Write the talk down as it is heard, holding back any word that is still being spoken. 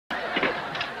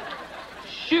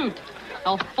shoot.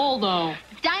 El Foldo.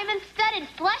 Diamond-studded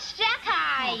flush jack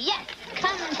high. Yes,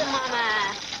 come to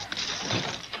Mama.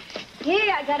 Hey,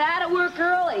 I got out of work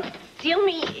early. Deal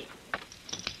me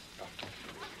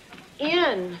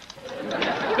in.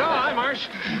 No, hi, Marsh.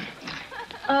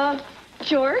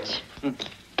 George?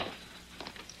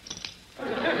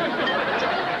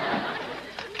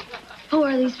 Who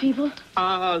are these people?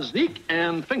 Zeke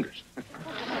and Fingers.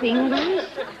 Fingers?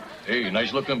 Hey,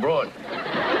 nice-looking broad.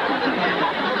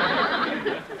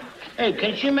 Hey,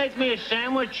 can she make me a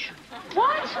sandwich?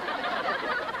 What?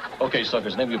 Okay,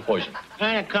 suckers, name your poison.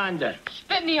 Anaconda.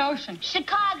 Spit in the ocean.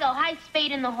 Chicago, high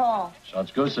spade in the hall. Sounds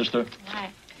good, sister.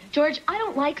 Right. George, I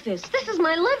don't like this. This is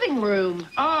my living room.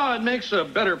 Oh, it makes a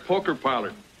better poker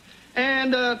parlor.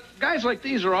 And guys like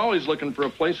these are always looking for a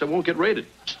place that won't get raided.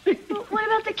 What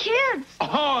about the kids?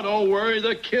 Oh, don't worry.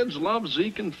 The kids love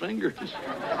Zeke and Fingers.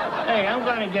 Hey, I'm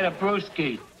gonna get a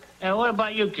brewski. And what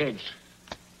about you kids?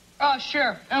 Oh,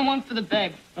 sure. And one for the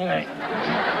babe. All right.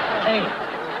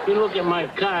 Hey, you look at my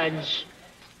cards,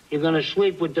 you're gonna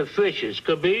sleep with the fishes,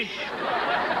 capiche?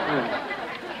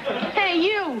 Hey,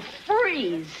 you,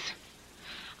 freeze.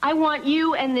 I want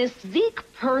you and this Zeke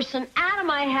person out of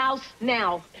my house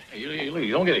now. Hey,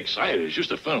 you don't get excited. It's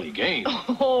just a friendly game.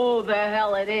 Oh, the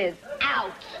hell it is.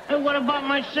 Out. Hey, what about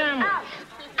my sandwich? Out.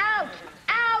 Out.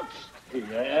 Out. Hey,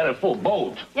 I had a full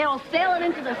boat. Yeah, we'll sail it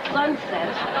into the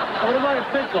sunset. What about a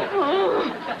pickle?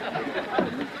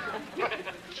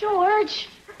 George,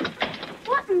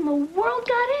 what in the world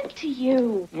got into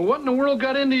you? Well, what in the world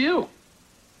got into you?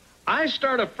 I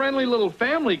start a friendly little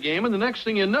family game, and the next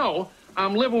thing you know,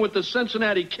 I'm living with the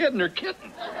Cincinnati Kid and her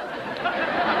kittens.